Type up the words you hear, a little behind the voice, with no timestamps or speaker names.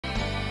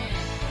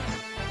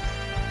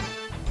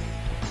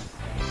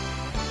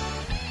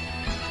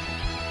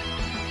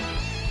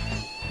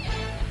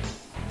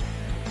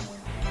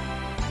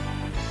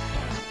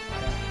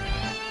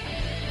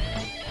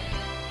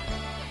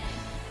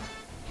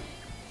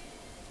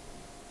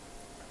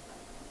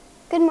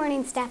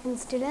morning, staff and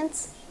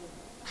students.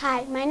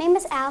 Hi, my name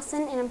is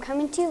Allison, and I'm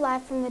coming to you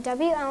live from the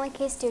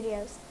WLNK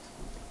studios.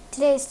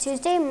 Today is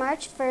Tuesday,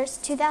 March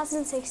 1st,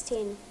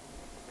 2016.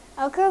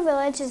 Elk Grove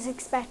Village is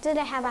expected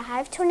to have a high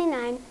of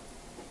 29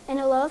 and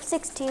a low of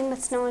 16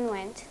 with snow and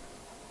wind.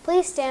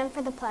 Please stand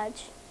for the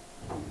pledge.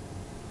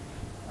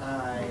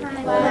 I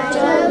pledge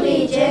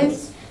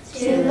allegiance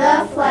to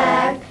the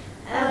flag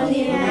of the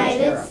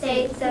United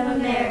States of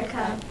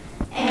America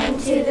and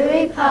to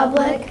the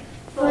republic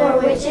for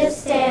which it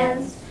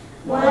stands,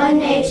 one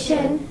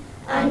nation,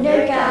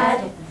 under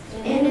God,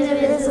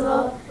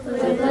 indivisible,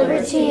 with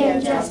liberty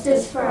and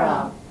justice for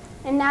all.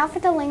 And now for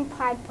the Link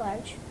Pride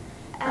Pledge.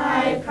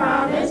 I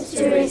promise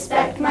to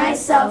respect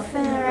myself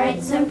and the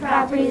rights and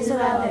properties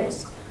of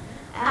others.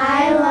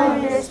 I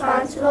alone am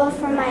responsible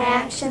for my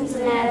actions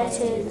and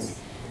attitudes.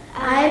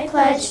 I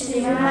pledge to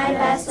do my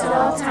best at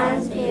all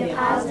times to be a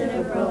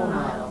positive role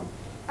model.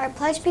 Our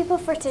pledge people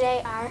for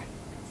today are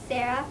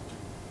Sarah,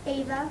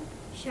 Ava,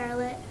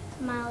 Charlotte,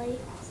 Molly.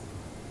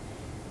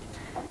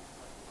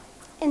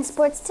 In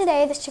sports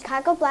today, the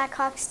Chicago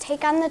Blackhawks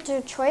take on the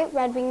Detroit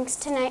Red Wings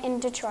tonight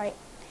in Detroit.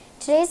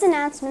 Today's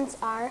announcements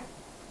are: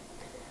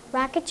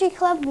 Rocketry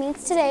Club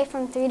meets today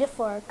from 3 to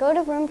 4. Go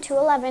to room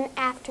 211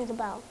 after the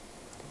bell.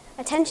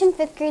 Attention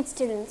 5th grade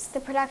students.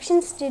 The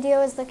production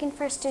studio is looking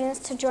for students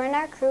to join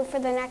our crew for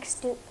the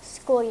next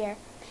school year.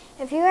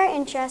 If you are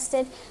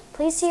interested,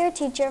 please see your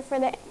teacher for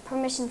the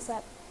permission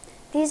slip.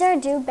 These are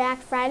due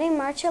back Friday,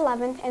 March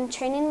 11th, and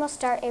training will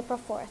start April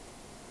 4th.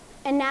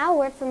 And now a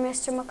word from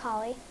Mr.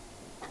 McCauley.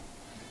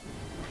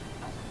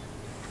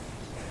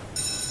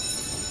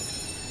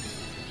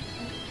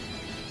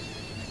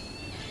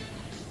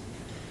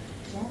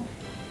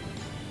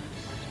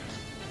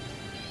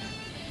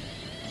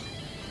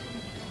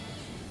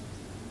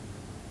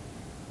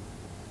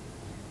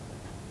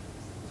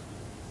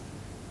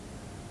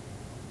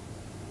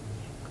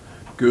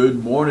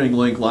 Good morning,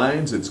 Link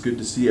Lions. It's good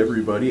to see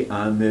everybody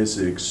on this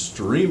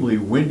extremely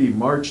windy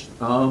March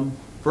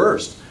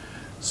 1st.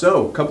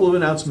 So, a couple of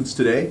announcements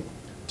today.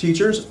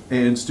 Teachers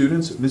and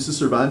students, Mrs.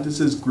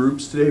 Cervantes'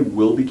 groups today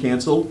will be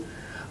canceled.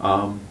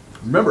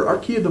 Remember, our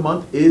key of the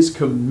month is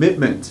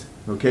commitment.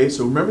 Okay,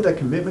 so remember that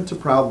commitment to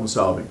problem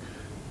solving.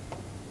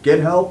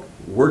 Get help,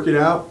 work it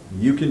out,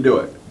 you can do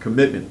it.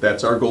 Commitment,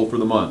 that's our goal for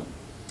the month.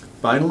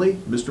 Finally,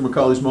 Mr.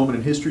 McCauley's moment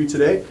in history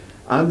today.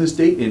 On this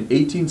date in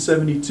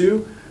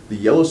 1872, the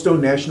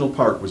Yellowstone National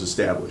Park was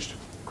established.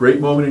 Great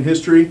moment in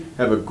history.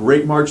 Have a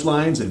great March,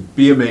 Lions, and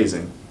be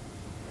amazing.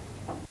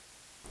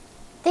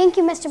 Thank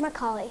you, Mr.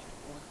 McCauley.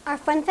 Our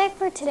fun fact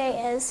for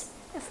today is,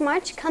 if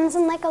March comes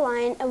in like a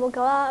lion, it will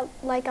go out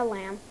like a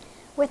lamb.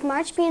 With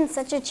March being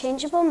such a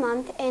changeable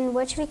month in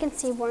which we can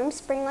see warm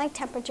spring-like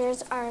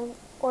temperatures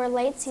or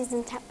late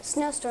season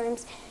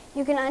snowstorms,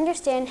 you can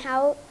understand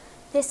how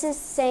this is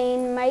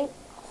saying might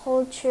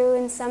hold true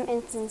in some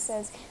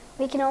instances.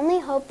 We can only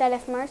hope that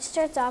if March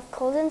starts off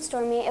cold and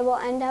stormy, it will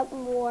end up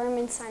warm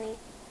and sunny.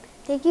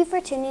 Thank you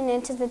for tuning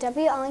in to the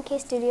WLNK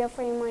studio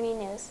for your morning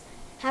news.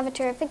 Have a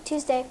terrific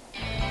Tuesday.